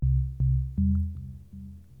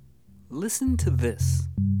Listen to this.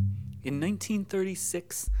 In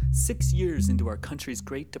 1936, 6 years into our country's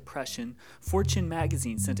Great Depression, Fortune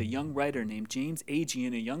magazine sent a young writer named James Agee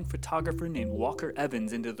and a young photographer named Walker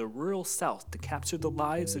Evans into the rural South to capture the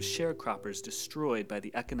lives of sharecroppers destroyed by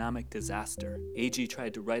the economic disaster. Agee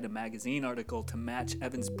tried to write a magazine article to match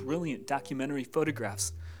Evans' brilliant documentary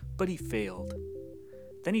photographs, but he failed.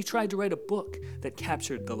 Then he tried to write a book that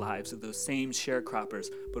captured the lives of those same sharecroppers,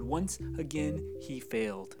 but once again he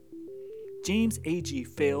failed. James Agee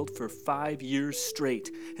failed for 5 years straight,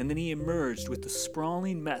 and then he emerged with the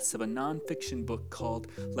sprawling mess of a nonfiction book called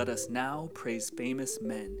Let Us Now Praise Famous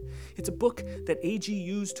Men. It's a book that Agee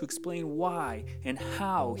used to explain why and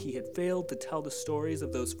how he had failed to tell the stories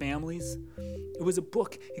of those families. It was a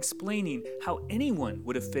book explaining how anyone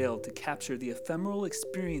would have failed to capture the ephemeral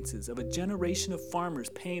experiences of a generation of farmers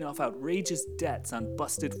paying off outrageous debts on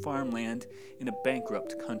busted farmland in a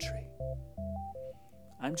bankrupt country.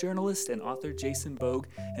 I'm journalist and author Jason Bogue,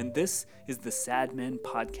 and this is the Sad Men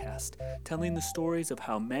Podcast, telling the stories of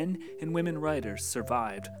how men and women writers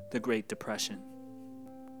survived the Great Depression.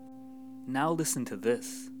 Now listen to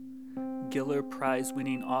this. Giller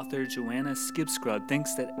Prize-winning author Joanna Skibskrud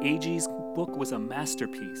thinks that Agee's book was a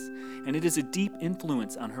masterpiece, and it is a deep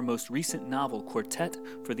influence on her most recent novel, Quartet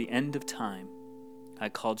for the End of Time. I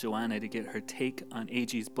called Joanna to get her take on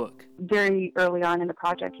Agee's book. Very early on in the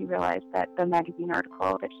project, he realized that the magazine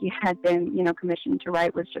article that he had been, commissioned to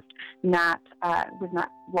write was just not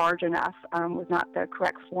large enough, was not the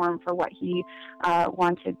correct form for what he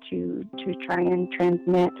wanted to try and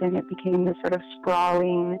transmit, and it became this sort of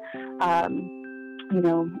sprawling,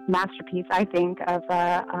 masterpiece, I think, of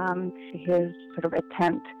his sort of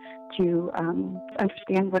attempt to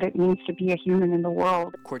understand what it means to be a human in the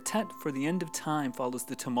world. Quartet for the End of Time follows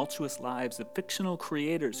the tumultuous lives of fictional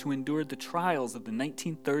creators who endured the trials of the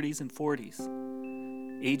 1930s and 40s.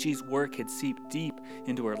 Agee's work had seeped deep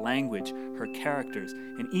into her language, her characters,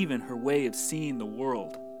 and even her way of seeing the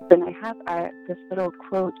world. And I have this little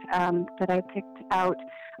quote that I picked out.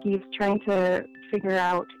 He's trying to figure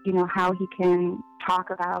out, how he can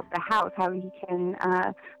talk about the house, how he can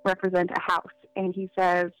represent a house. And he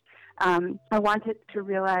says, I wanted to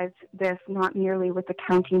realize this not merely with the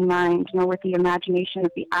counting mind, with the imagination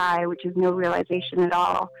of the eye, which is no realization at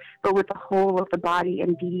all, but with the whole of the body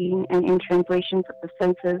and being, and in translations of the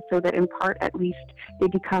senses, so that in part at least they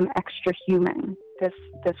become extra human.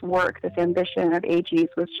 This work, this ambition of Agee's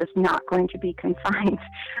was just not going to be confined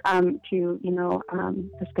to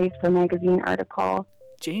the space of a magazine article.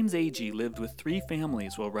 James Agee lived with 3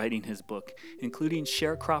 families while writing his book, including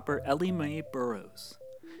sharecropper Ellie Mae Burroughs.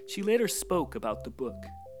 She later spoke about the book.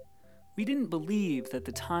 "We didn't believe that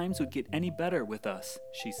the times would get any better with us,"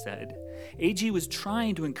 she said. "Agee was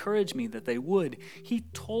trying to encourage me that they would. He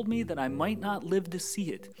told me that I might not live to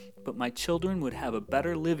see it, but my children would have a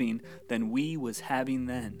better living than we was having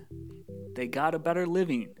then. They got a better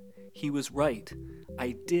living. He was right.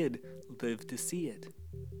 I did live to see it."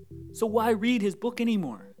 So why read his book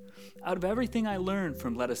anymore? Out of everything I learned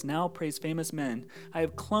from Let Us Now Praise Famous Men, I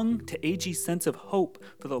have clung to Agee's sense of hope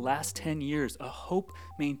for the last 10 years, a hope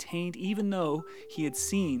maintained even though he had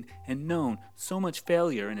seen and known so much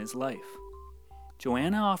failure in his life.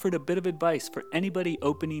 Joanna offered a bit of advice for anybody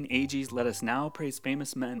opening Agee's Let Us Now Praise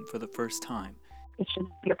Famous Men for the first time. It should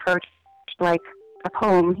be approached like a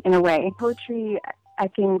poem in a way. Poetry, I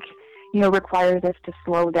think, requires us to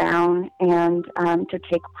slow down and to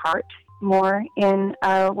take part more in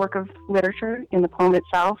a work of literature, in the poem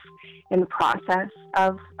itself, in the process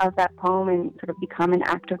of that poem, and sort of become an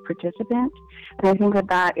active participant. And I think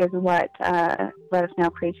that is what Let Us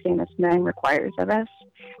Now Praise Famous Men requires of us.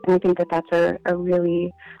 And I think that's a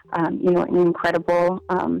really, an incredible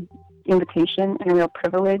invitation and a real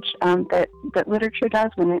privilege that literature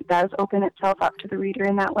does when it does open itself up to the reader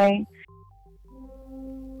in that way.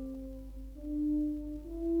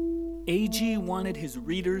 Agee wanted his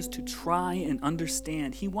readers to try and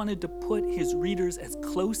understand. He wanted to put his readers as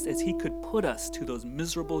close as he could put us to those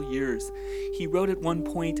miserable years. He wrote at one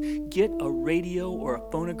point, "Get a radio or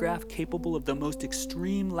a phonograph capable of the most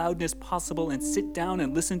extreme loudness possible and sit down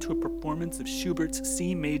and listen to a performance of Schubert's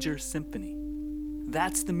C Major Symphony."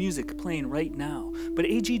 That's the music playing right now. But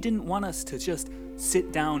Agee didn't want us to just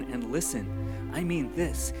sit down and listen. I mean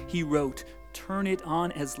this. He wrote, "Turn it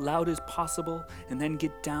on as loud as possible and then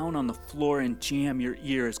get down on the floor and jam your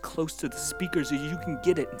ear as close to the speakers as you can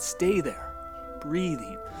get it and stay there,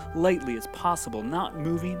 breathing lightly as possible, not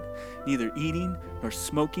moving, neither eating nor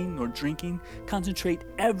smoking nor drinking. Concentrate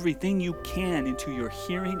everything you can into your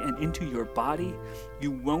hearing and into your body.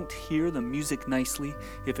 You won't hear the music nicely.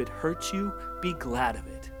 If it hurts you, be glad of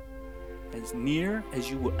it." as near as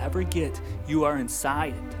you will ever get. You are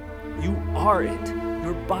inside it. You are it.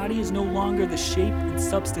 Your body is no longer the shape and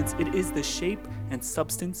substance. It is the shape and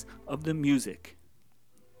substance of the music.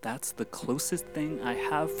 That's the closest thing I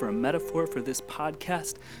have for a metaphor for this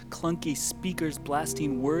podcast. Clunky speakers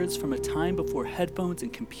blasting words from a time before headphones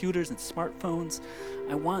and computers and smartphones.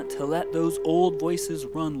 I want to let those old voices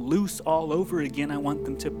run loose all over again. I want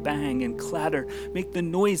them to bang and clatter, make the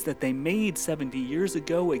noise that they made 70 years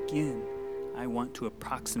ago again. I want to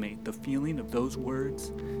approximate the feeling of those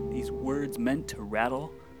words, these words meant to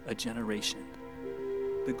rattle a generation.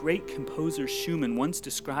 The great composer Schumann once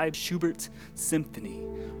described Schubert's symphony.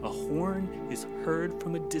 A horn is heard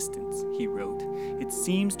from a distance, he wrote. It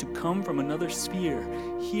seems to come from another sphere.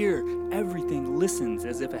 Here, everything listens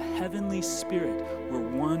as if a heavenly spirit were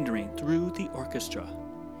wandering through the orchestra.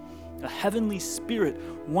 A heavenly spirit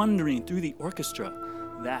wandering through the orchestra.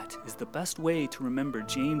 That is the best way to remember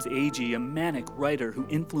James Agee, a manic writer who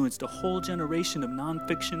influenced a whole generation of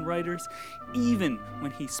nonfiction writers, even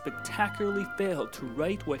when he spectacularly failed to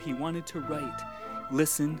write what he wanted to write.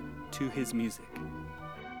 Listen to his music.